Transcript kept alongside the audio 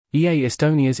EA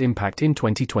Estonia's Impact in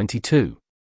 2022.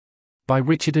 By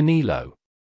Richard Anilo.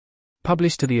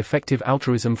 Published to the Effective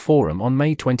Altruism Forum on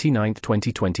May 29,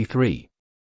 2023.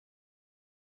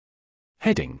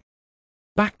 Heading: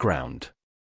 Background.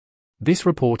 This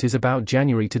report is about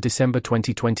January to December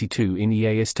 2022 in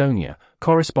EA Estonia,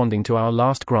 corresponding to our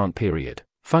last grant period,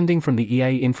 funding from the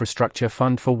EA Infrastructure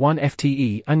Fund for 1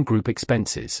 FTE and group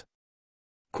expenses.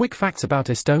 Quick facts about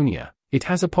Estonia: it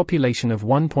has a population of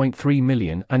 1.3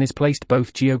 million and is placed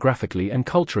both geographically and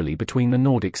culturally between the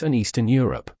Nordics and Eastern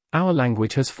Europe. Our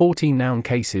language has 14 noun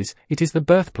cases, it is the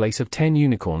birthplace of 10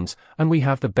 unicorns, and we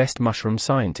have the best mushroom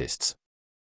scientists.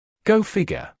 Go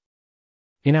figure.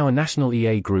 In our national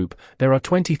EA group, there are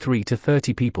 23 to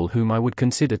 30 people whom I would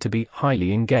consider to be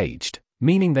highly engaged,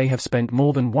 meaning they have spent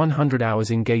more than 100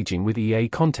 hours engaging with EA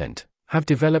content, have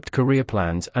developed career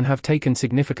plans and have taken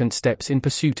significant steps in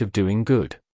pursuit of doing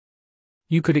good.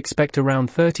 You could expect around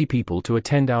 30 people to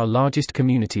attend our largest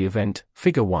community event,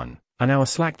 Figure 1, and our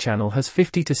Slack channel has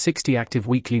 50 to 60 active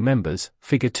weekly members,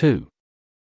 Figure 2.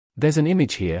 There's an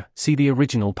image here, see the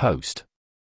original post.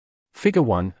 Figure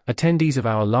 1, attendees of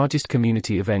our largest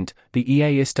community event, the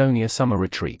EA Estonia Summer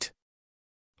Retreat.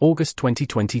 August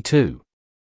 2022.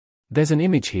 There's an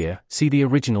image here, see the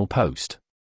original post.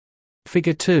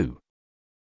 Figure 2.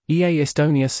 EA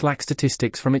Estonia Slack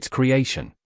statistics from its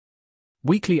creation.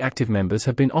 Weekly active members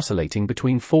have been oscillating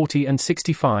between 40 and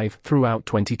 65 throughout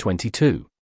 2022.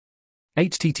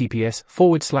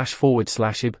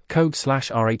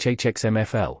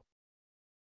 https://ib/rhhxmfl.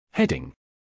 Heading: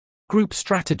 Group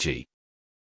Strategy.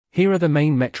 Here are the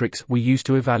main metrics we use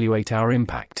to evaluate our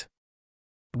impact.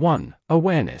 1.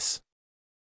 Awareness.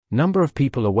 Number of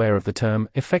people aware of the term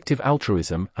effective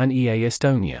altruism and EA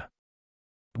Estonia.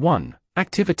 1.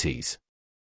 Activities.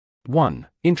 1.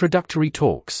 Introductory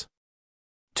talks.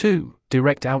 2.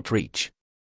 Direct outreach.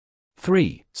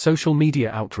 3. Social media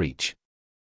outreach.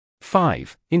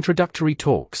 5. Introductory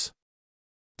talks.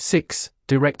 6.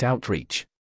 Direct outreach.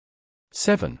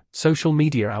 7. Social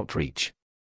media outreach.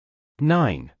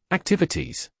 9.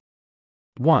 Activities.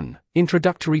 1.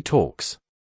 Introductory talks.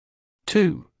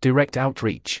 2. Direct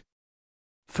outreach.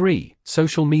 3.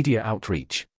 Social media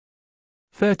outreach.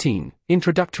 13.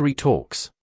 Introductory talks.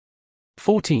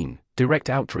 14. Direct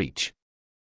outreach.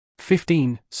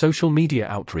 15. Social media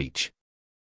outreach.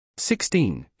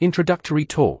 16. Introductory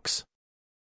talks.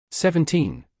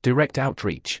 17. Direct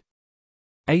outreach.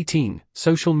 18.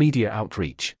 Social media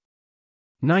outreach.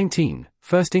 19.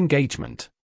 First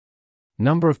engagement.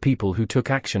 Number of people who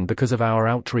took action because of our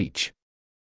outreach.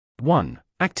 1.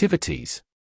 Activities.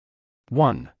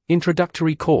 1.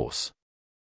 Introductory course.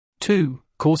 2.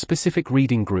 Course-specific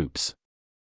reading groups.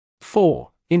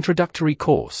 4. Introductory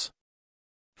course.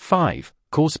 5.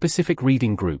 Course-specific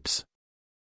reading groups.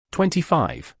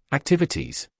 25.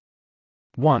 Activities.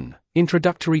 1.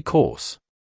 Introductory course.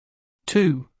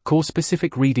 2.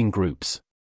 Course-specific reading groups.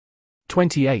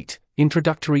 28.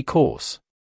 Introductory course.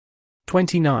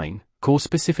 29.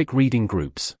 Course-specific reading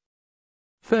groups.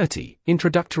 30.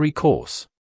 Introductory course.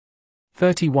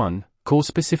 31.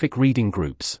 Course-specific reading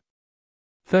groups.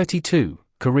 32.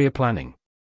 Career planning.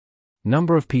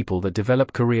 Number of people that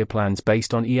develop career plans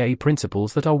based on EA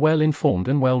principles that are well informed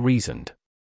and well reasoned.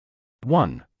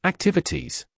 1.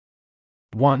 Activities.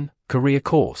 1. Career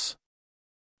course.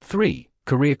 3.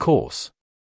 Career course.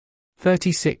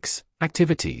 36.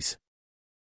 Activities.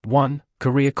 1.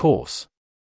 Career course.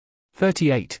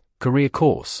 38. Career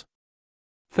course.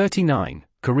 39.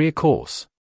 Career course.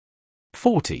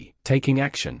 40. Taking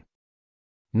action.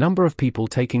 Number of people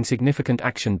taking significant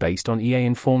action based on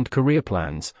EA-informed career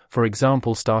plans, for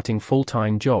example starting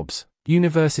full-time jobs,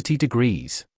 university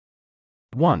degrees.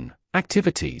 1.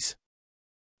 Activities.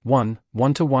 1.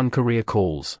 One-to-one career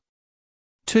calls.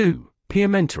 2. Peer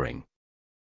mentoring.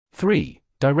 3.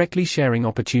 Directly sharing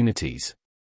opportunities.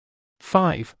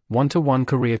 5. One-to-one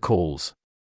career calls.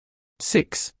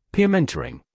 6. Peer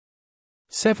mentoring.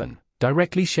 7.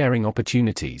 Directly sharing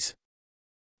opportunities.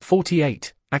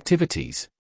 48. Activities.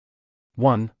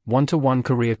 1. One-to-one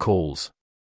career calls.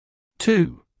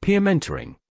 2. Peer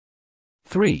mentoring.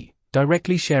 3.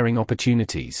 Directly sharing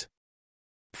opportunities.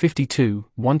 52.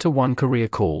 One-to-one career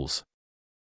calls.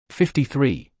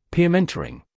 53. Peer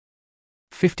mentoring.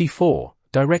 54.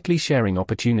 Directly sharing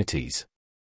opportunities.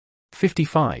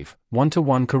 55.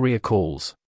 One-to-one career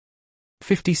calls.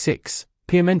 56.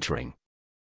 Peer mentoring.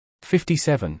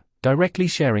 57. Directly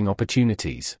sharing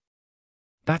opportunities.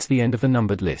 That's the end of the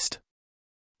numbered list.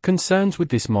 Concerns with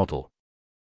this model.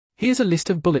 Here's a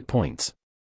list of bullet points.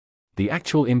 The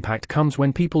actual impact comes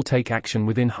when people take action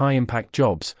within high-impact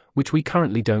jobs, which we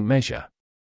currently don't measure.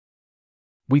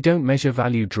 We don't measure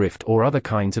value drift or other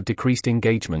kinds of decreased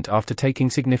engagement after taking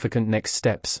significant next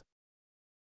steps.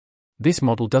 This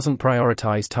model doesn't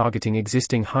prioritize targeting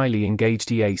existing highly engaged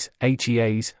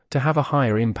HEAs to have a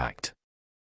higher impact.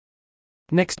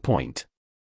 Next point.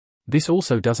 This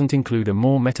also doesn't include a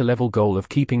more meta-level goal of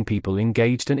keeping people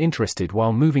engaged and interested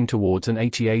while moving towards an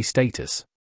HEA status.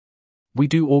 We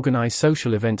do organize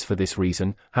social events for this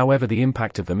reason, however the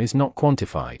impact of them is not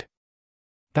quantified.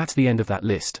 That's the end of that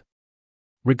list.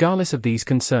 Regardless of these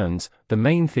concerns, the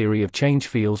main theory of change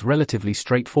feels relatively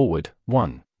straightforward.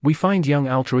 1. We find young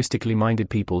altruistically minded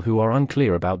people who are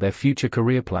unclear about their future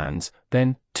career plans.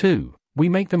 Then, 2. We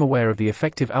make them aware of the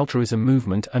effective altruism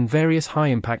movement and various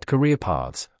high-impact career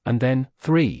paths. And then,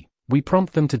 3. We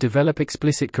prompt them to develop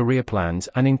explicit career plans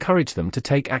and encourage them to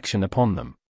take action upon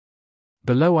them.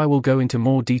 Below I will go into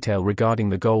more detail regarding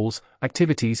the goals,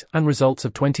 activities, and results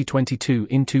of 2022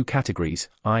 in 2 categories,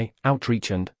 I, outreach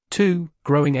and 2,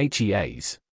 growing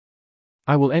HEAs.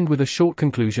 I will end with a short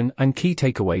conclusion and key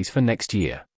takeaways for next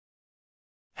year.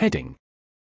 Heading: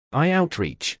 I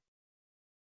outreach.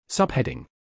 Subheading: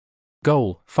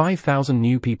 Goal: 5,000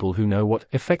 new people who know what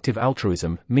effective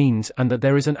altruism means and that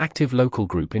there is an active local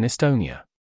group in Estonia.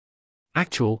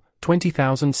 Actual: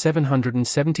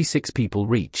 20,776 people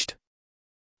reached.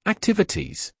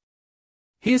 Activities.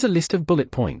 Here's a list of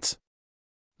bullet points.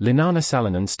 Linnana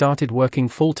Salonen started working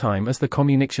full-time as the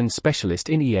communications specialist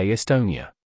in EA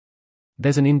Estonia.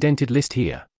 There's an indented list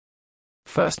here.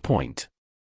 First point.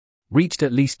 Reached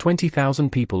at least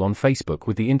 20,000 people on Facebook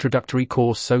with the introductory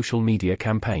course social media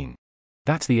campaign.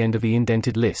 That's the end of the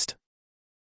indented list.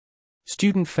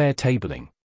 Student fare tabling.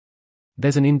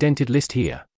 There's an indented list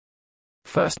here.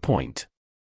 First point.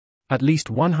 At least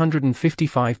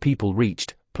 155 people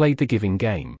reached, played the giving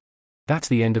game. That's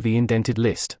the end of the indented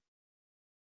list.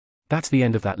 That's the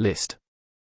end of that list.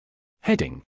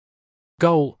 Heading: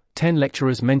 Goal: 10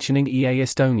 lecturers mentioning EA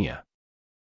Estonia.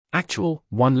 Actual: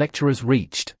 1 lecturers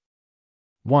reached.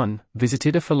 1.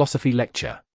 Visited a philosophy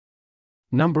lecture.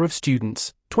 Number of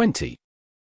students: 20.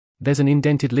 There's an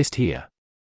indented list here.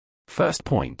 First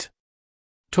point.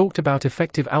 Talked about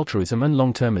effective altruism and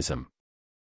long-termism.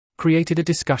 Created a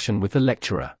discussion with the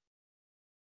lecturer.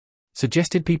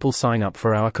 Suggested people sign up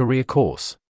for our career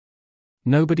course.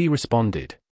 Nobody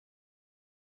responded.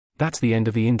 That's the end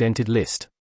of the indented list.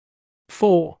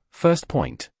 4. First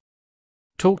point.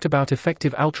 Talked about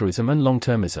effective altruism and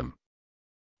long-termism.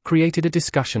 Created a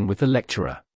discussion with the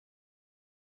lecturer.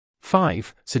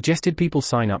 5. Suggested people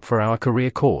sign up for our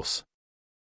career course.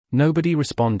 Nobody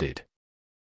responded.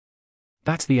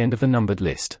 That's the end of the numbered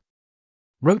list.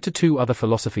 Wrote to 2 other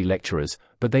philosophy lecturers,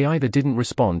 but they either didn't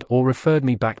respond or referred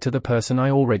me back to the person I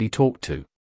already talked to.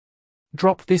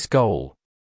 Dropped this goal.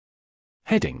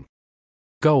 Heading: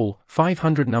 Goal: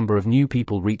 500 number of new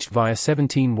people reached via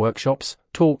 17 workshops,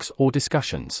 talks or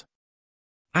discussions.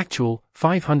 Actual: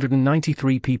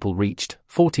 593 people reached,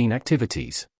 14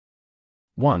 activities.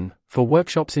 1. For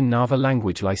workshops in Narva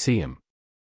Language Lyceum.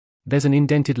 There's an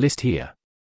indented list here.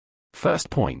 First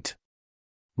point.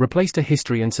 Replaced a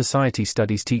history and society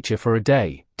studies teacher for a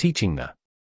day, teaching the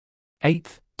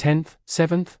 8th, 10th,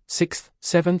 7th, 6th,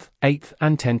 7th, 8th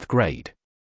and 10th grade.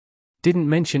 Didn't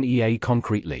mention EA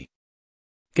concretely.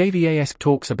 Gave EA-esque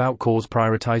talks about cause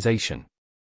prioritization.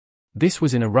 This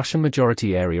was in a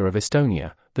Russian-majority area of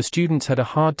Estonia. The students had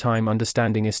a hard time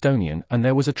understanding Estonian and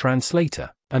there was a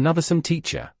translator, another some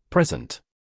teacher, present.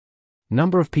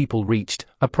 Number of people reached,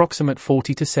 approximate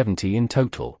 40 to 70 in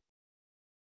total.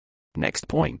 Next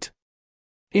point.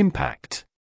 Impact.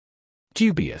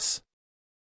 Dubious.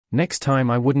 Next time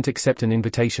I wouldn't accept an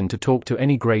invitation to talk to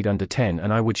any grade under 10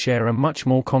 and I would share a much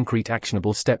more concrete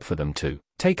actionable step for them to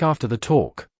take after the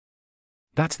talk.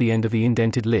 That's the end of the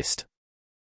indented list.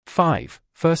 5.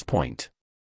 First point.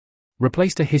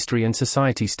 Replaced a history and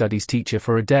society studies teacher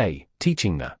for a day,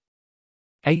 teaching the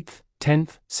 8th,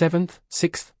 10th, 7th,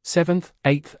 6th, 7th,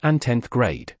 8th and 10th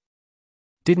grade.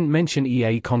 Didn't mention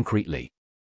EA concretely.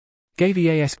 Gave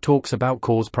EA-esque talks about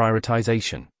cause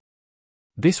prioritization.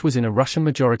 This was in a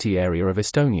Russian-majority area of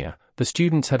Estonia. The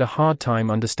students had a hard time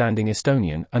understanding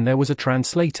Estonian and there was a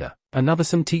translator, another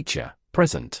some teacher,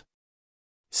 present.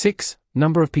 6.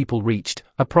 Number of people reached,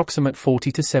 approximate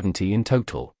 40 to 70 in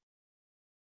total.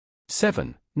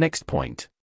 7. Next point.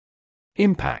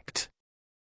 Impact.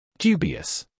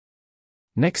 Dubious.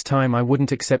 Next time I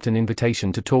wouldn't accept an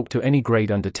invitation to talk to any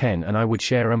grade under 10 and I would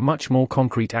share a much more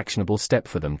concrete actionable step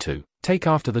for them to take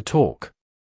after the talk.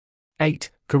 8.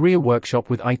 Career workshop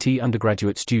with IT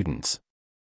undergraduate students.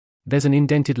 There's an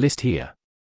indented list here.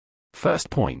 First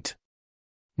point.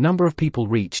 Number of people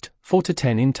reached, 4 to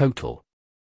 10 in total.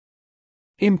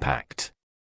 Impact.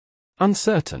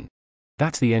 Uncertain.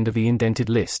 That's the end of the indented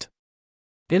list.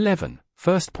 11.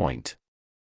 First point.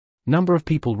 Number of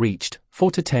people reached, 4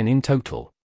 to 10 in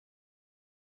total.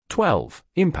 12.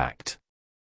 Impact.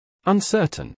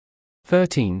 Uncertain.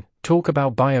 13. Talk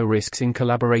about biorisks in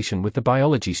collaboration with the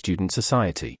Biology Student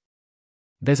Society.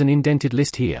 There's an indented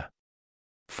list here.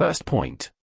 First point.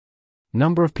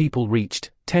 Number of people reached,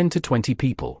 10 to 20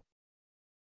 people.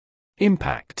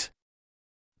 Impact.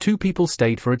 2 people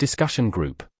stayed for a discussion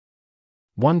group.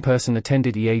 1 person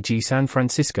attended EAG San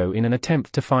Francisco in an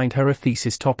attempt to find her a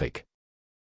thesis topic.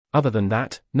 Other than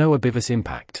that, no obvious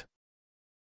impact.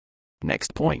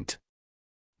 Next point.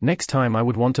 Next time I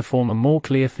would want to form a more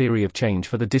clear theory of change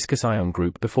for the discus ion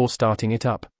group before starting it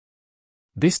up.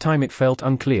 This time it felt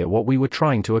unclear what we were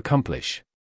trying to accomplish.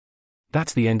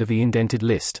 That's the end of the indented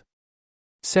list.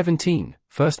 17.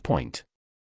 First point.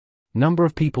 Number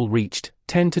of people reached,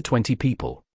 10 to 20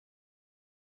 people.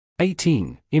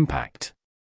 18. Impact.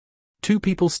 2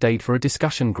 people stayed for a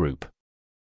discussion group.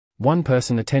 1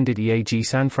 person attended EAG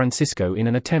San Francisco in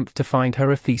an attempt to find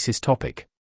her a thesis topic.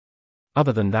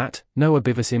 Other than that, no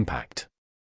obvious impact.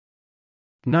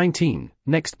 19.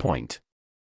 Next point.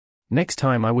 Next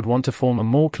time I would want to form a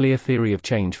more clear theory of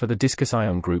change for the discus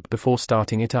ion group before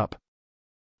starting it up.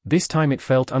 This time it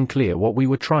felt unclear what we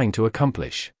were trying to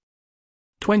accomplish.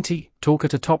 20. Talk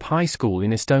at a top high school in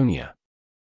Estonia.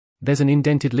 There's an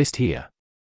indented list here.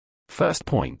 First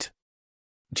point.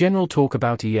 General talk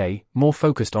about EA, more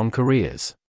focused on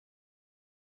careers.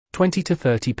 20 to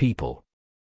 30 people.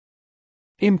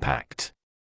 Impact.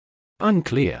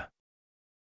 Unclear.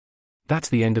 That's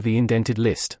the end of the indented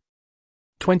list.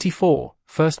 24.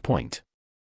 First point.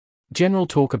 General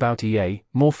talk about EA,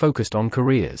 more focused on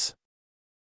careers.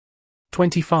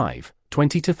 25.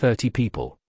 20 to 30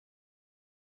 people.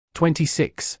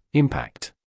 26.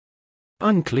 Impact.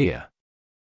 Unclear.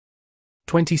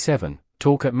 27.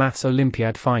 Talk at Maths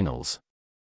Olympiad Finals.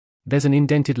 There's an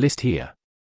indented list here.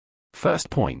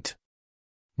 First point.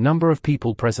 Number of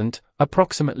people present,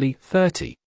 approximately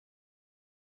 30.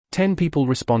 10 people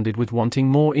responded with wanting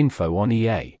more info on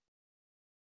EA.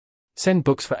 Send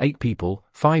books for 8 people,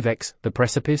 5x, The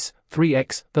Precipice,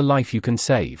 3x, The Life You Can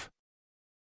Save.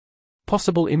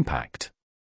 Possible impact.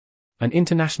 An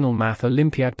International Math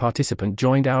Olympiad participant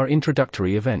joined our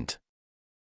introductory event.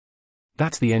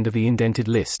 That's the end of the indented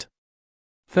list.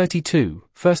 32.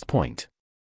 First point.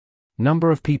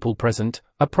 Number of people present,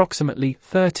 approximately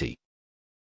 30.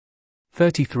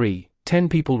 33. 10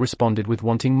 people responded with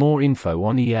wanting more info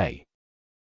on EA.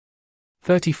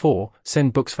 34.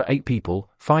 Send books for 8 people,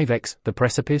 5x, The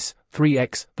Precipice,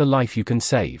 3x, The Life You Can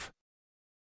Save.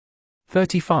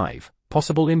 35.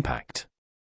 Possible impact.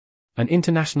 An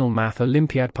International Math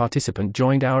Olympiad participant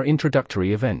joined our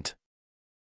introductory event.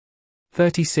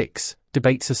 36.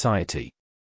 Debate Society.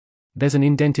 There's an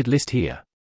indented list here.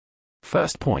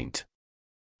 First point.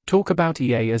 Talk about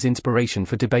EA as inspiration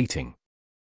for debating.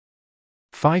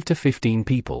 5 to 15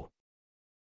 people.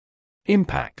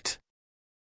 Impact.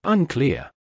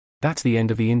 Unclear. That's the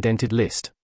end of the indented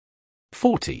list.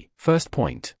 40. First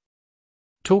point.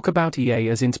 Talk about EA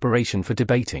as inspiration for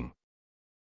debating.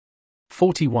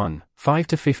 41. 5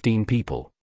 to 15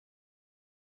 people.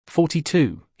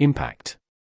 42. Impact.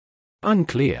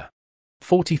 Unclear.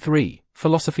 43.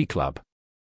 Philosophy Club.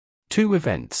 2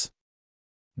 events.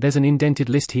 There's an indented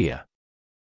list here.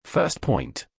 First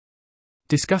point.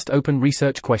 Discussed open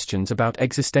research questions about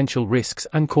existential risks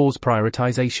and cause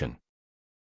prioritization.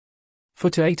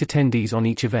 4 to 8 attendees on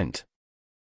each event.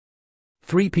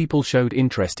 3 people showed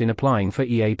interest in applying for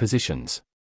EA positions.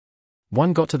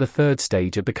 1 got to the 3rd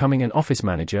stage at becoming an office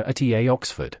manager at EA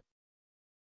Oxford.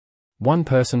 1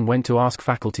 person went to ask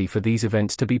faculty for these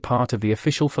events to be part of the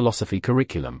official philosophy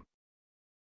curriculum.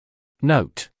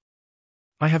 Note.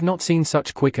 I have not seen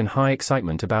such quick and high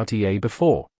excitement about EA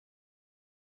before.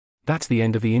 That's the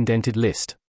end of the indented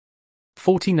list.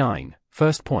 49.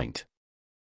 First point.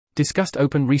 Discussed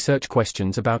open research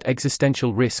questions about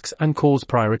existential risks and cause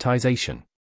prioritization.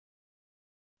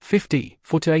 50.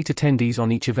 4 to 8 attendees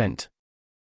on each event.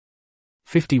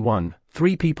 51.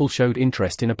 3 people showed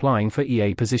interest in applying for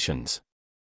EA positions.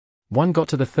 1 got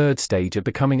to the 3rd stage at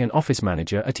becoming an office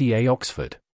manager at EA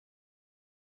Oxford.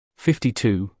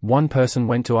 52. 1 person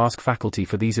went to ask faculty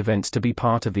for these events to be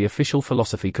part of the official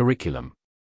philosophy curriculum.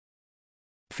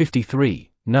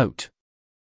 53. Note.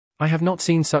 I have not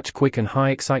seen such quick and high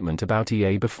excitement about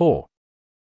EA before.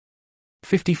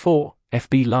 54.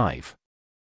 FB Live.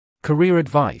 Career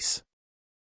advice.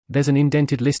 There's an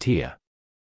indented list here.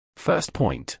 First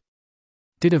point.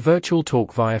 Did a virtual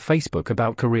talk via Facebook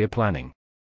about career planning.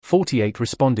 48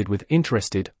 responded with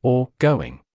interested or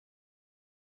going.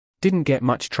 Didn't get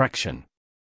much traction.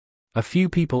 A few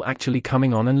people actually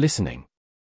coming on and listening.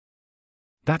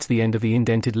 That's the end of the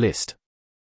indented list.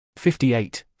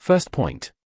 58. First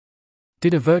point.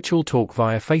 Did a virtual talk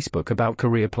via Facebook about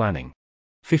career planning.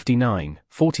 59.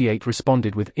 48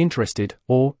 responded with interested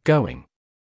or going.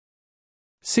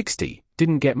 60.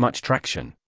 Didn't get much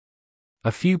traction.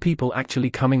 A few people actually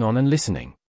coming on and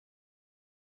listening.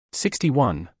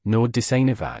 61. Nord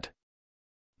Designevad.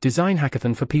 Design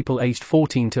hackathon for people aged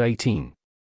 14 to 18.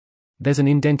 There's an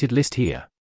indented list here.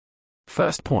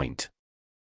 First point.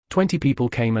 20 people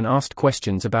came and asked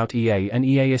questions about EA and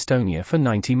EA Estonia for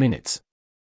 90 minutes.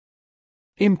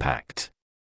 Impact.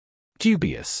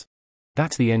 Dubious.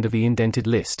 That's the end of the indented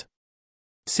list.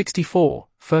 64.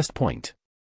 First point.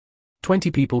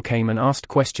 20 people came and asked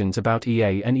questions about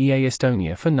EA and EA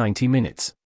Estonia for 90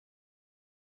 minutes.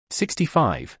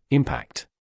 65. Impact.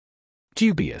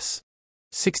 Dubious.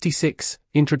 66.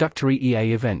 Introductory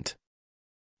EA event.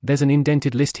 There's an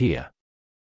indented list here.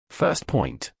 First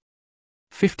point.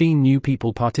 15 new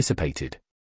people participated.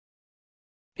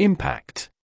 Impact.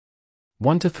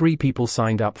 1 to 3 people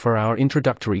signed up for our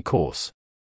introductory course.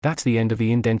 That's the end of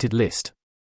the indented list.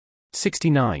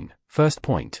 69. First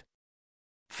point.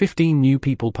 15 new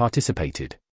people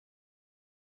participated.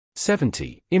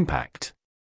 70. Impact.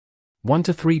 1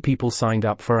 to 3 people signed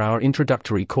up for our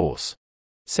introductory course.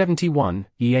 71.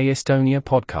 EA Estonia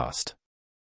podcast.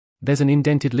 There's an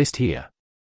indented list here.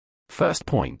 First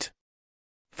point.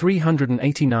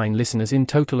 389 listeners in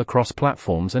total across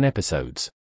platforms and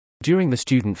episodes. During the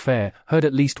student fair, heard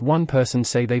at least one person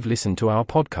say they've listened to our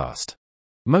podcast.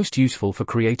 Most useful for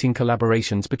creating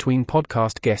collaborations between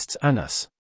podcast guests and us.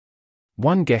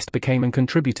 One guest became a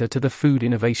contributor to the Food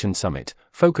Innovation Summit,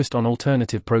 focused on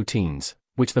alternative proteins,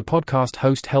 which the podcast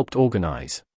host helped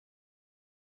organize.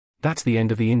 That's the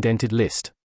end of the indented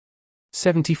list.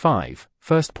 75.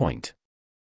 First point.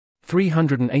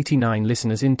 389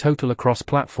 listeners in total across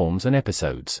platforms and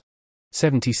episodes.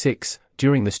 76.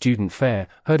 During the student fair,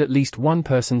 heard at least one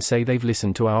person say they've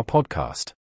listened to our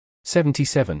podcast.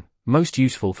 77. Most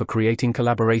useful for creating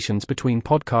collaborations between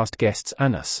podcast guests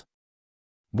and us.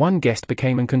 One guest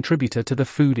became a contributor to the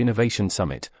Food Innovation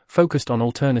Summit, focused on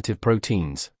alternative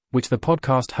proteins, which the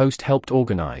podcast host helped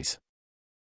organize.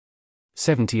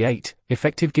 78.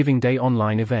 Effective Giving Day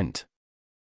online event.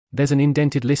 There's an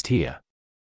indented list here.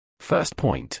 First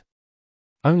point.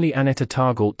 Only Aneta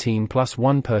Targalt team plus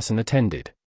one person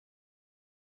attended.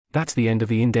 That's the end of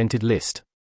the indented list.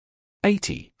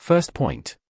 80. First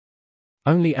point.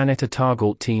 Only Aneta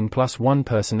Targalt team plus one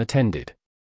person attended.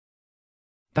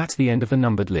 That's the end of the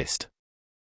numbered list.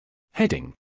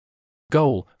 Heading.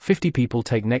 Goal: 50 people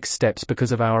take next steps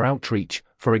because of our outreach,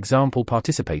 for example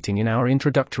participating in our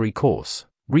introductory course,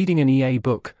 reading an EA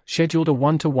book, scheduled a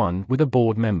 1-to-1 with a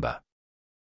board member.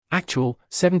 Actual: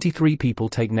 73 people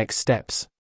take next steps.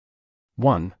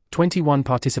 1. 21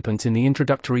 participants in the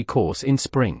introductory course in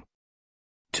spring.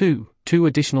 2. 2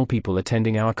 additional people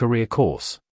attending our career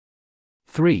course.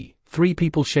 3. 3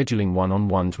 people scheduling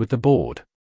one-on-ones with the board.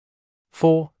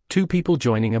 4. 2 people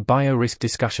joining a biorisk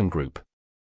discussion group.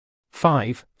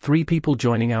 5. 3 people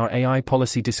joining our AI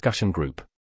policy discussion group.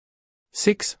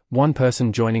 6. 1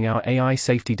 person joining our AI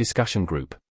safety discussion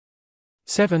group.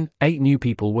 7. 8 new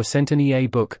people were sent an EA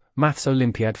book, Maths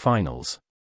Olympiad Finals.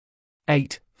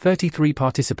 8. 33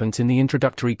 participants in the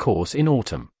introductory course in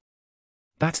autumn.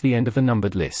 That's the end of the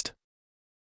numbered list.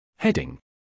 Heading.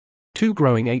 2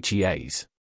 growing HEAs.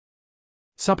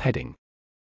 Subheading.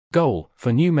 Goal: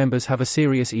 for new members have a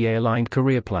serious EA-aligned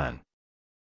career plan.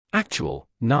 Actual: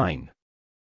 9.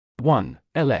 1.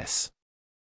 LS.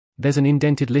 There's an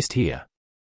indented list here.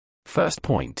 First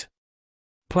point.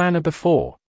 Planner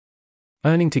before.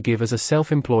 Earning to give as a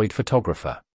self-employed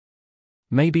photographer.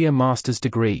 Maybe a master's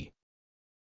degree.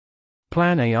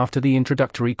 Plan A after the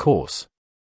introductory course.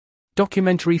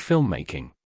 Documentary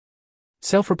filmmaking.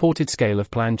 Self-reported scale of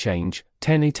plan change,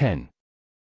 10/10.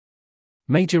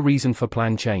 Major reason for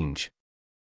plan change.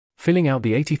 Filling out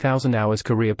the 80,000 hours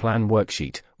career plan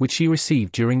worksheet, which she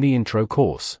received during the intro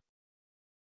course.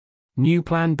 New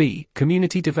plan B,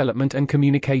 community development and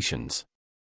communications.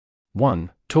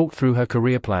 1. Talk through her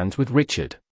career plans with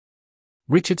Richard.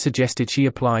 Richard suggested she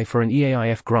apply for an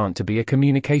EAIF grant to be a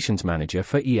communications manager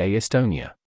for EA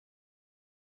Estonia.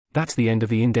 That's the end of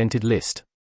the indented list.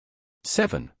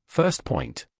 7. First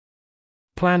point.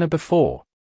 Planner before.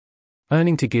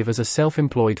 Earning to give as a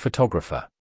self-employed photographer.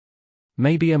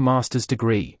 Maybe a master's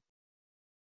degree.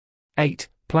 8.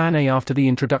 Plan A after the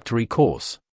introductory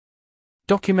course.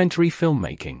 Documentary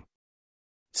filmmaking.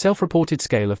 Self-reported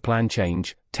scale of plan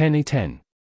change, 10/10.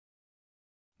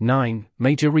 9.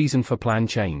 Major reason for plan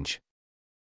change.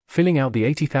 filling out the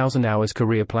 80,000 hours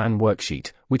career plan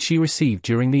worksheet, which she received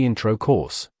during the intro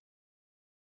course.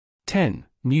 10.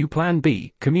 New Plan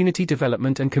B, Community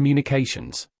Development and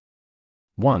Communications.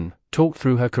 1. Talk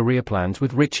through her career plans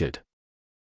with Richard.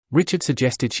 Richard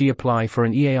suggested she apply for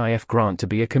an EAIF grant to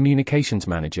be a communications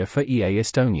manager for EA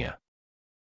Estonia.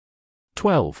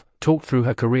 12. Talk through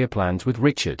her career plans with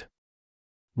Richard.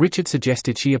 Richard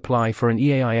suggested she apply for an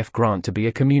EAIF grant to be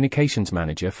a communications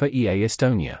manager for EA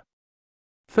Estonia.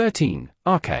 13.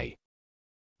 RK.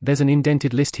 There's an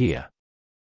indented list here.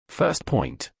 First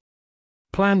point.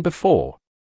 Plan before.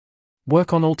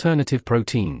 Work on alternative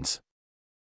proteins.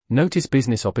 Notice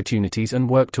business opportunities and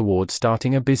work towards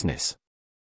starting a business.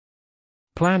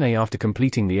 Plan A. After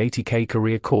completing the 80K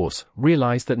career course,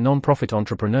 realize that non-profit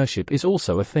entrepreneurship is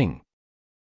also a thing.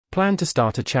 Plan to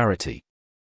start a charity.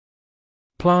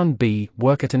 Plan B.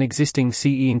 Work at an existing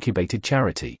CE-incubated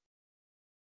charity.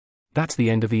 That's the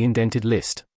end of the indented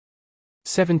list.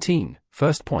 17.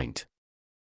 First point.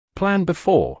 Plan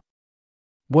before.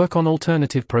 Work on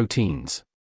alternative proteins.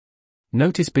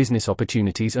 Notice business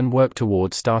opportunities and work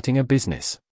towards starting a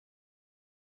business.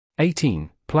 18.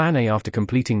 Plan A. After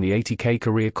completing the 80K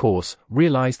career course,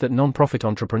 realize that non-profit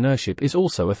entrepreneurship is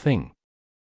also a thing.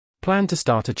 Plan to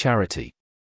start a charity.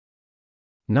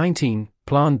 19.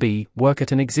 Plan B. Work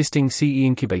at an existing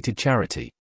CE-incubated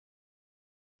charity.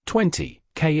 20.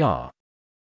 KR.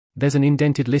 There's an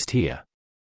indented list here.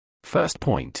 First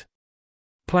point.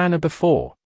 Plan A.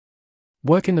 Before.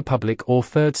 Work in the public or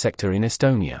third sector in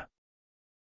Estonia.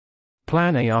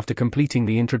 Plan A. After completing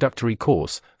the introductory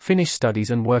course, finish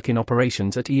studies and work in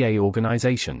operations at EA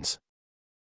organizations.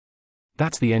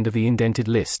 That's the end of the indented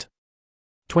list.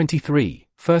 23.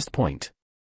 First point.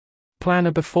 Plan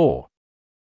A. Before.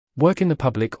 Work in the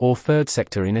public or third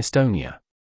sector in Estonia.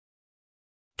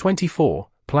 24.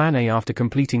 Plan A. After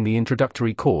completing the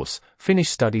introductory course, finish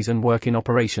studies and work in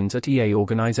operations at EA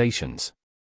organizations.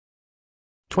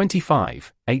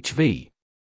 25. HV.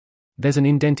 There's an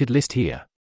indented list here.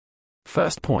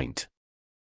 First point.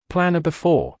 Plan A.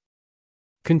 Before.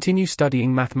 Continue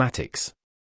studying mathematics.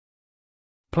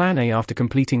 Plan A. After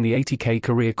completing the 80K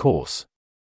career course.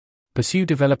 Pursue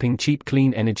developing cheap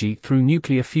clean energy through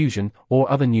nuclear fusion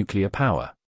or other nuclear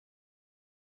power.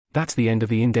 That's the end of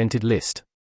the indented list.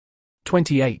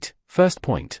 28. First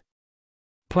point.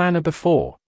 Plan A.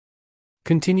 Before.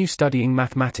 Continue studying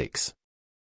mathematics.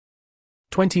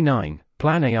 29.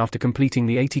 Plan A. After completing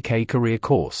the 80K career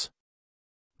course.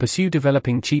 Pursue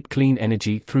developing cheap clean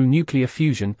energy through nuclear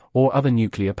fusion or other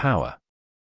nuclear power.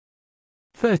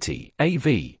 30.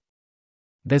 AV.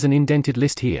 There's an indented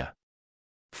list here.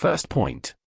 First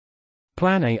point.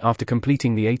 Plan A. After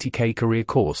completing the 80K career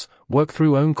course, work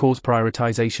through own cause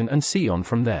prioritization and see on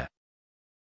from there.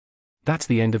 That's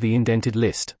the end of the indented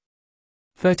list.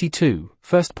 32.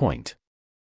 First point.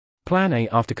 Plan A.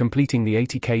 After completing the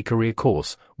 80K career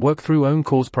course, work through own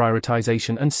cause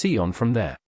prioritization and see on from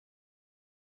there.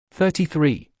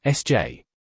 33. SJ.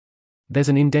 There's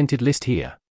an indented list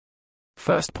here.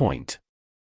 First point.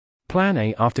 Plan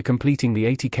A. After completing the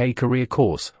 80K career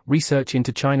course, research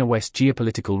into China-West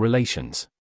geopolitical relations.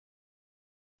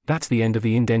 That's the end of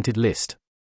the indented list.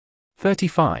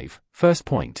 35. First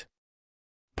point.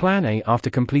 Plan A. After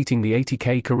completing the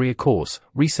 80K career course,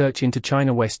 research into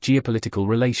China-West geopolitical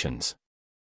relations.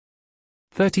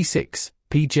 36.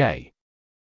 PJ.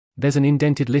 There's an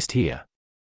indented list here.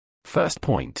 First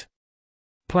point.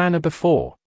 Plan A.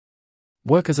 Before.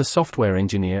 Work as a software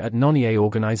engineer at non-EA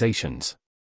organizations.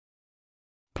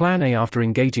 Plan A. After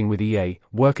engaging with EA,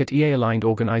 work at EA-aligned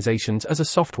organizations as a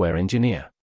software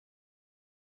engineer.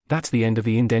 That's the end of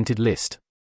the indented list.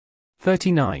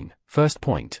 39. First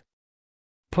point.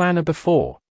 Plan A.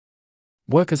 Before.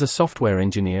 Work as a software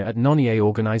engineer at non-EA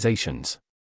organizations.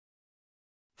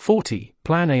 40.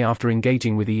 Plan A. After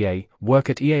engaging with EA, work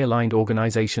at EA-aligned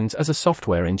organizations as a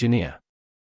software engineer.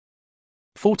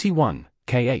 41.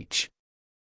 KH.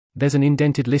 There's an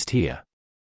indented list here.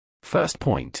 First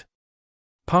point.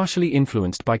 Partially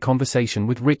influenced by conversation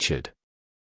with Richard.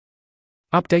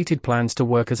 Updated plans to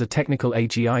work as a technical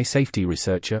AGI safety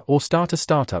researcher or start a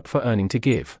startup for earning to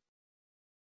give.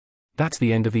 That's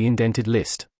the end of the indented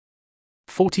list.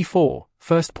 44.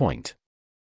 First point.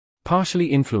 Partially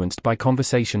influenced by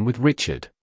conversation with Richard.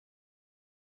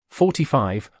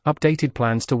 45. Updated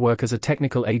plans to work as a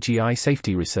technical AGI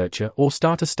safety researcher or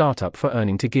start a startup for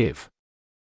earning to give.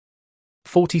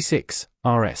 46.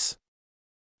 RS.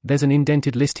 There's an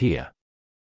indented list here.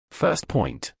 First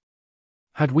point.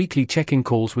 Had weekly check-in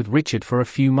calls with Richard for a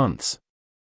few months.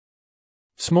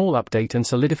 Small update and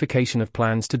solidification of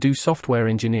plans to do software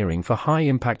engineering for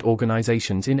high-impact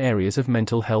organizations in areas of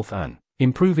mental health and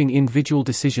improving individual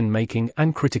decision-making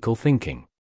and critical thinking.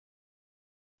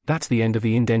 That's the end of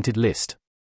the indented list.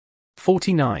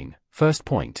 49. First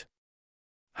point.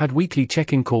 Had weekly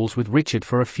check-in calls with Richard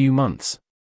for a few months.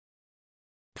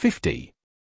 50.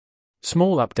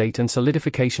 Small update and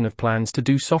solidification of plans to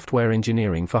do software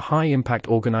engineering for high-impact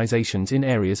organizations in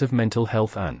areas of mental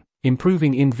health and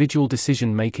improving individual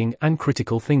decision-making and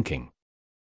critical thinking.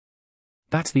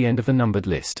 That's the end of the numbered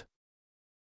list.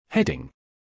 Heading.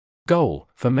 Goal,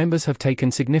 for members have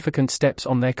taken significant steps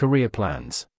on their career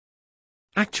plans.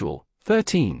 Actual,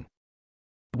 13.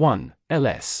 1.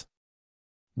 LS.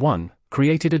 1.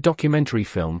 Created a documentary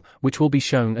film, which will be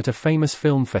shown at a famous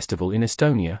film festival in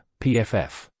Estonia,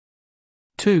 PFF.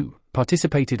 2.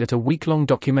 Participated at a week-long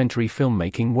documentary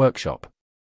filmmaking workshop.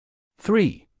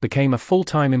 3. Became a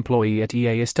full-time employee at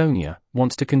EA Estonia,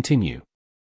 wants to continue.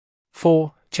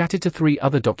 4. Chatted to 3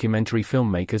 other documentary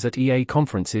filmmakers at EA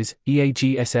conferences,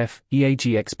 EAGSF,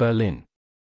 EAGX Berlin.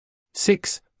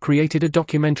 6. Created a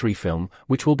documentary film,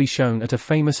 which will be shown at a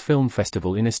famous film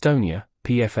festival in Estonia,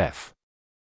 PFF.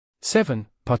 7.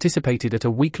 Participated at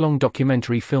a week-long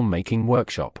documentary filmmaking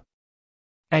workshop.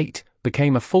 8.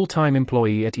 Became a full-time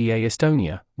employee at EA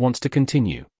Estonia, wants to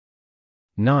continue.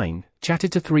 9.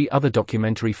 Chatted to 3 other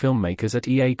documentary filmmakers at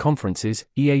EA conferences,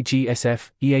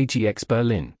 EAGSF, EAGX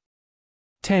Berlin.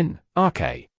 10.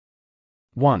 RK.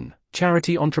 1.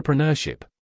 Charity entrepreneurship.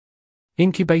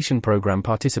 Incubation program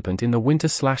participant in the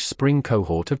winter/spring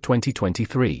cohort of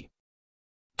 2023.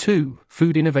 2.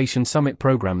 Food Innovation Summit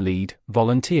program lead,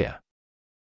 volunteer.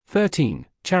 13.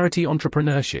 Charity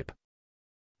entrepreneurship.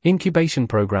 Incubation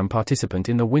program participant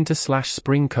in the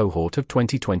winter/spring cohort of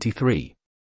 2023.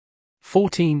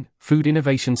 14. Food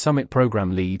Innovation Summit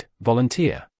program lead,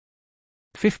 volunteer.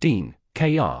 15.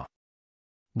 KR.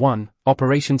 1.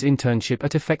 Operations internship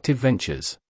at Effective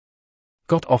Ventures.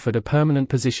 Got offered a permanent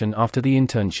position after the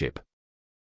internship.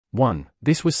 1.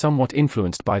 This was somewhat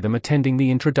influenced by them attending the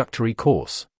introductory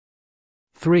course.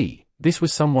 3. This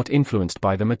was somewhat influenced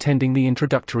by them attending the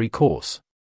introductory course.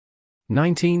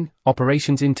 19.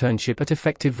 Operations internship at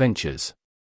Effective Ventures.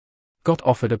 Got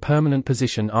offered a permanent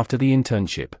position after the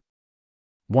internship.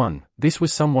 1. This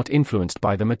was somewhat influenced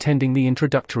by them attending the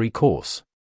introductory course.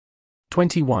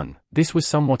 21. This was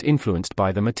somewhat influenced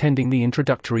by them attending the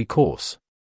introductory course.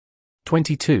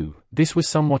 22. This was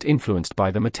somewhat influenced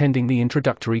by them attending the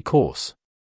introductory course.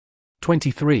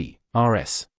 23.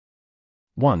 RS.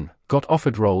 1. Got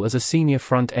offered role as a senior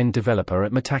front-end developer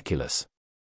at Metaculus.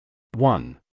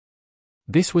 1.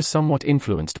 This was somewhat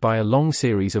influenced by a long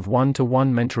series of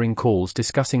one-to-one mentoring calls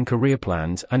discussing career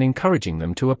plans and encouraging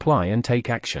them to apply and take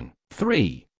action.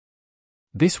 3.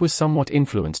 This was somewhat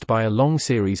influenced by a long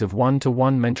series of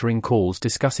one-to-one mentoring calls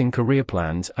discussing career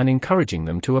plans and encouraging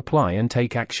them to apply and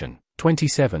take action.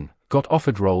 27. Got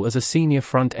offered role as a senior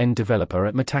front-end developer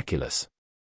at Metaculus.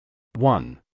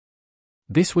 1.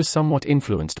 This was somewhat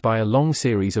influenced by a long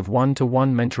series of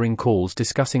one-to-one mentoring calls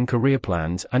discussing career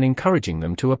plans and encouraging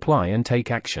them to apply and take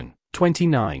action.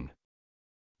 29.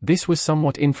 This was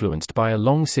somewhat influenced by a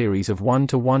long series of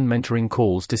one-to-one mentoring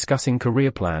calls discussing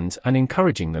career plans and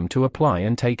encouraging them to apply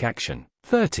and take action.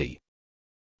 30.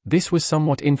 This was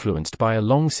somewhat influenced by a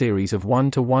long series of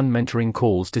one-to-one mentoring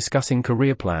calls discussing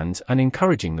career plans and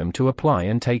encouraging them to apply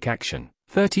and take action.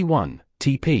 31.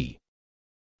 TP.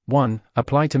 1.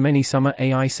 Apply to many summer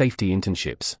AI safety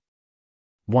internships.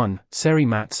 1. Seri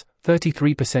Mats,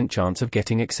 33% chance of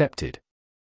getting accepted.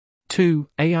 2.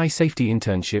 AI safety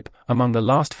internship, among the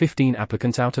last 15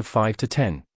 applicants out of 5 to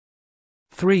 10.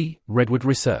 3. Redwood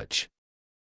Research.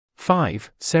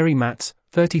 5. Seri Mats,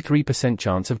 33%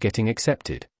 chance of getting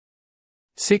accepted.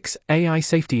 6. AI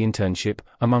safety internship,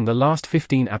 among the last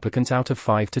 15 applicants out of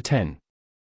 5 to 10.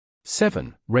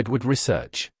 7. Redwood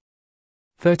Research.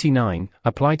 39.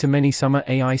 Apply to many summer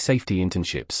AI safety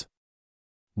internships.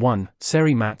 1.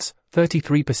 Seri Mats,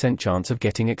 33% chance of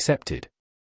getting accepted.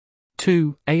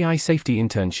 2. AI safety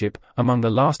internship, among the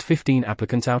last 15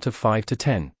 applicants out of 5 to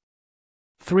 10.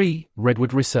 3.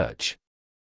 Redwood Research.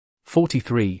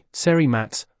 43. Seri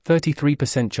Mats,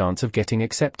 33% chance of getting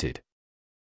accepted.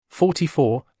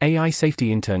 44. AI safety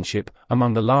internship,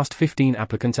 among the last 15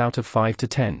 applicants out of 5 to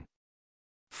 10.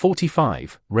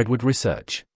 45. Redwood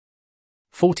Research.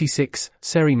 46.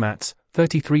 Seri Mats,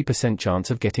 33%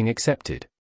 chance of getting accepted.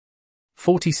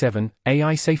 47.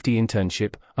 AI safety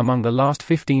internship, among the last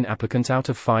 15 applicants out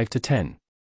of 5 to 10.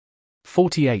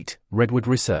 48. Redwood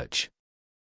Research.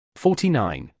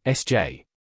 49. SJ.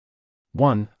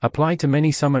 1. Apply to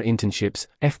many summer internships,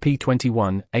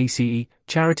 FP21, ACE,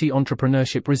 Charity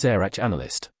Entrepreneurship Research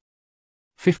Analyst.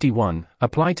 51.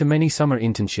 Apply to many summer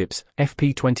internships,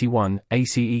 FP21,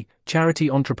 ACE, Charity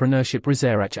Entrepreneurship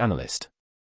Research Analyst.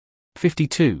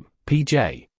 52.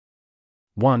 PJ.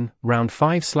 1. Round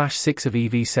 5/6 of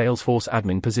EV Salesforce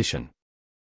Admin Position.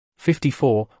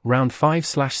 54. Round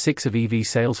 5/6 of EV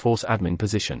Salesforce Admin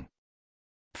Position.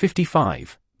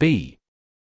 55. B.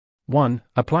 1.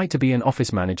 Apply to be an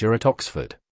office manager at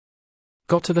Oxford.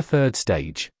 Got to the third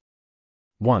stage.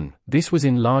 1. This was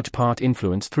in large part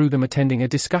influenced through them attending a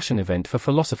discussion event for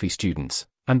philosophy students,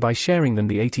 and by sharing them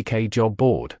the 80K job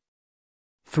board.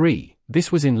 3.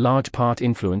 This was in large part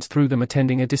influenced through them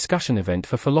attending a discussion event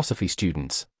for philosophy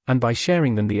students, and by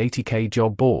sharing them the 80K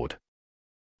job board.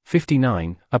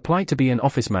 59. Applied to be an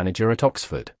office manager at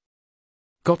Oxford.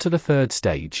 Got to the third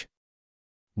stage.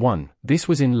 1. This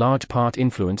was in large part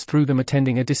influenced through them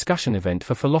attending a discussion event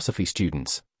for philosophy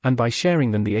students, and by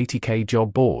sharing them the 80K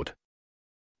job board.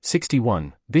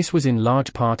 61. This was in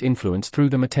large part influenced through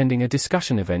them attending a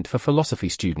discussion event for philosophy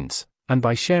students, and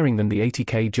by sharing them the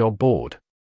 80K job board.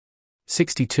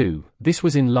 62. This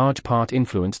was in large part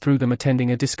influenced through them attending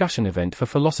a discussion event for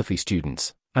philosophy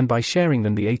students, and by sharing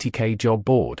them the 80K job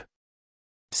board.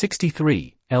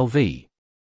 63. LV.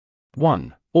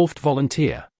 1. Orft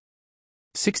volunteer.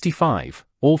 65.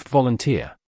 Orft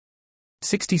volunteer.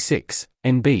 66.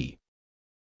 NB.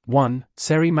 1.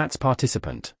 Seri Mats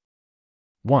participant.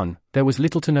 1. There was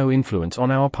little to no influence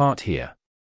on our part here.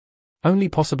 Only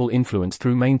possible influence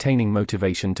through maintaining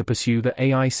motivation to pursue the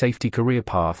AI safety career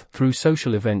path through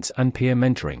social events and peer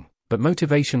mentoring, but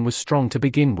motivation was strong to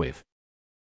begin with.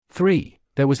 3.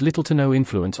 There was little to no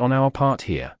influence on our part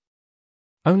here.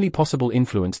 Only possible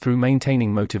influence through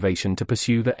maintaining motivation to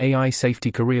pursue the AI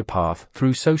safety career path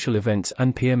through social events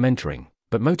and peer mentoring,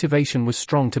 but motivation was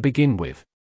strong to begin with.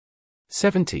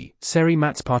 70. Seri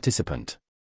Mats participant.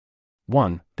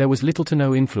 1. There was little to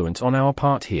no influence on our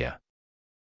part here.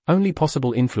 Only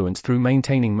possible influence through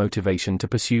maintaining motivation to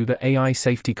pursue the AI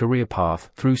safety career path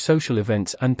through social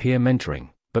events and peer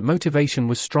mentoring, but motivation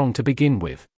was strong to begin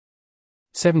with.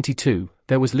 72.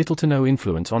 There was little to no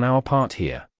influence on our part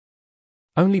here.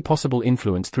 Only possible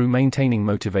influence through maintaining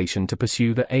motivation to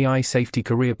pursue the AI safety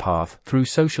career path through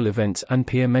social events and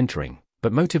peer mentoring,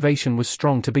 but motivation was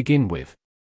strong to begin with.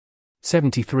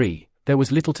 73. There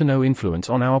was little to no influence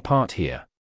on our part here.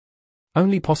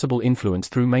 Only possible influence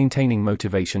through maintaining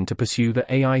motivation to pursue the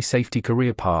AI safety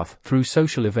career path through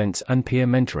social events and peer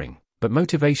mentoring, but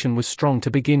motivation was strong to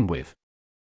begin with.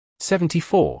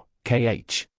 74.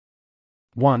 KH.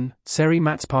 1. Seri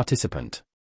Mats participant.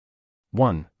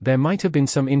 1. There might have been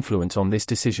some influence on this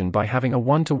decision by having a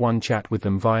one-to-one chat with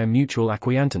them via mutual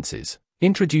acquaintances,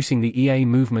 introducing the EA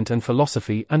movement and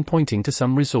philosophy and pointing to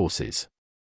some resources.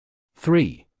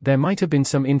 3. There might have been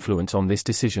some influence on this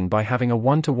decision by having a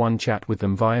one-to-one chat with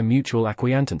them via mutual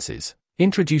acquaintances,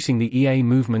 introducing the EA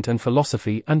movement and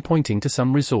philosophy and pointing to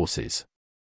some resources.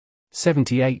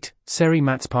 78. Seri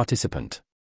Mats participant.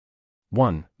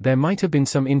 1. There might have been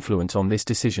some influence on this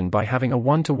decision by having a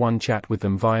one-to-one chat with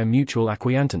them via mutual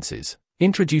acquaintances,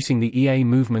 introducing the EA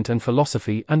movement and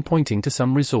philosophy and pointing to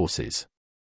some resources.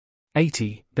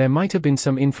 80. There might have been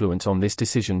some influence on this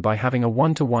decision by having a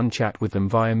one-to-one chat with them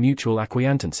via mutual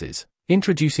acquaintances,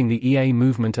 introducing the EA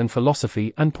movement and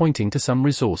philosophy and pointing to some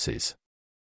resources.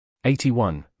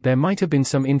 81. There might have been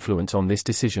some influence on this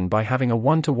decision by having a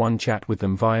one-to-one chat with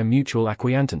them via mutual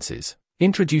acquaintances,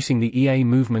 introducing the EA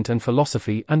movement and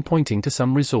philosophy and pointing to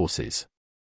some resources.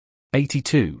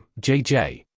 82.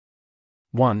 JJ.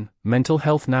 1. Mental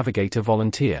Health Navigator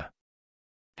Volunteer.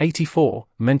 84.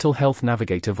 Mental Health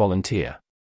Navigator Volunteer.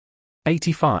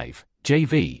 85.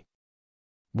 JV.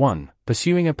 1.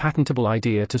 Pursuing a patentable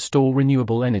idea to store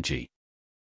renewable energy.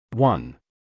 1.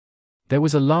 There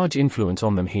was a large influence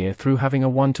on them here through having a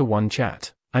one-to-one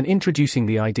chat, and introducing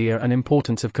the idea and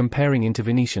importance of comparing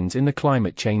interventions in the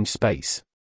climate change space.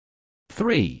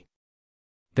 3.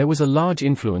 There was a large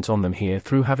influence on them here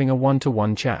through having a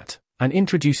one-to-one chat, and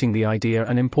introducing the idea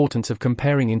and importance of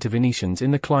comparing interventions in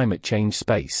the climate change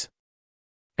space.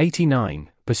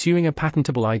 89. Pursuing a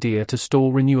patentable idea to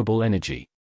store renewable energy.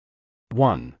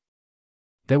 1.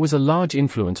 There was a large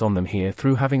influence on them here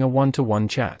through having a one-to-one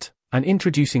chat, and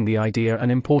introducing the idea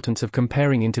and importance of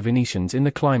comparing interventions in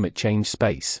the climate change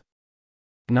space.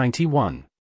 91.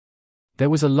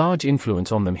 There was a large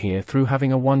influence on them here through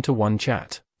having a one-to-one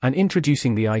chat, and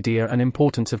introducing the idea and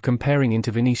importance of comparing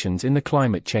interventions in the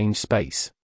climate change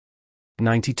space.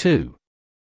 92.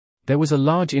 There was a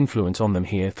large influence on them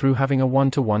here through having a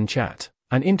one-to-one chat,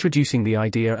 and introducing the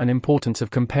idea and importance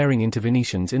of comparing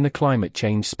interventions in the climate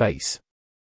change space.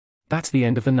 That's the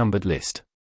end of the numbered list.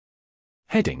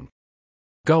 Heading.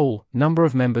 Goal, number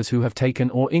of members who have taken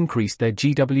or increased their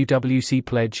GWWC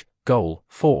pledge. Goal,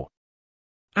 4.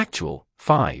 Actual,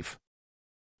 5.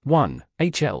 1.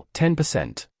 HL,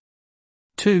 10%.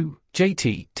 2.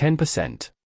 JT,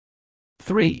 10%.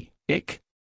 3. IC,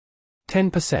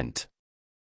 10%.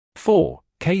 4.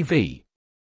 KV,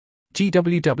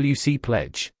 GWWC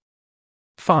pledge.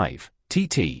 5.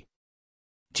 TT,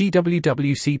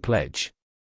 GWWC pledge.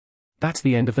 That's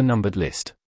the end of the numbered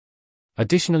list.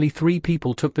 Additionally, 3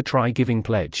 people took the Try Giving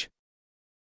pledge.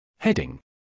 Heading.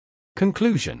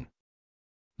 Conclusion.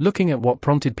 Looking at what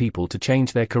prompted people to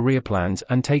change their career plans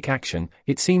and take action,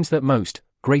 it seems that most,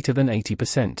 greater than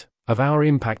 80%, of our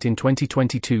impact in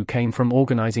 2022 came from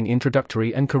organizing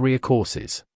introductory and career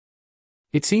courses.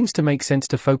 It seems to make sense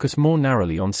to focus more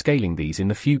narrowly on scaling these in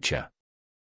the future.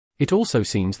 It also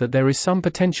seems that there is some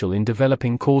potential in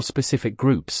developing course-specific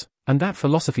groups, and that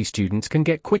philosophy students can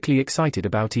get quickly excited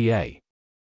about EA.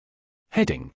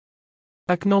 Heading.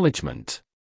 Acknowledgement.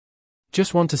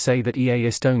 Just want to say that EA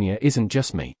Estonia isn't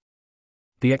just me.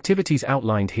 The activities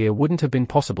outlined here wouldn't have been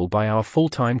possible by our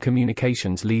full-time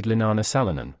communications lead Linnana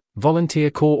Salonen, volunteer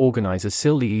core organizers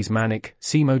Silliis Manik,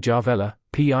 Simo Jarvela,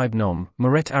 P. Ibnom,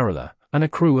 Maret Arala, and a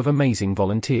crew of amazing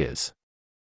volunteers.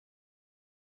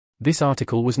 This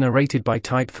article was narrated by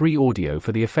Type 3 Audio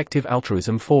for the Effective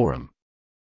Altruism Forum.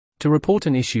 To report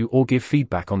an issue or give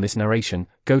feedback on this narration,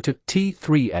 go to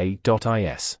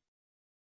t3a.is.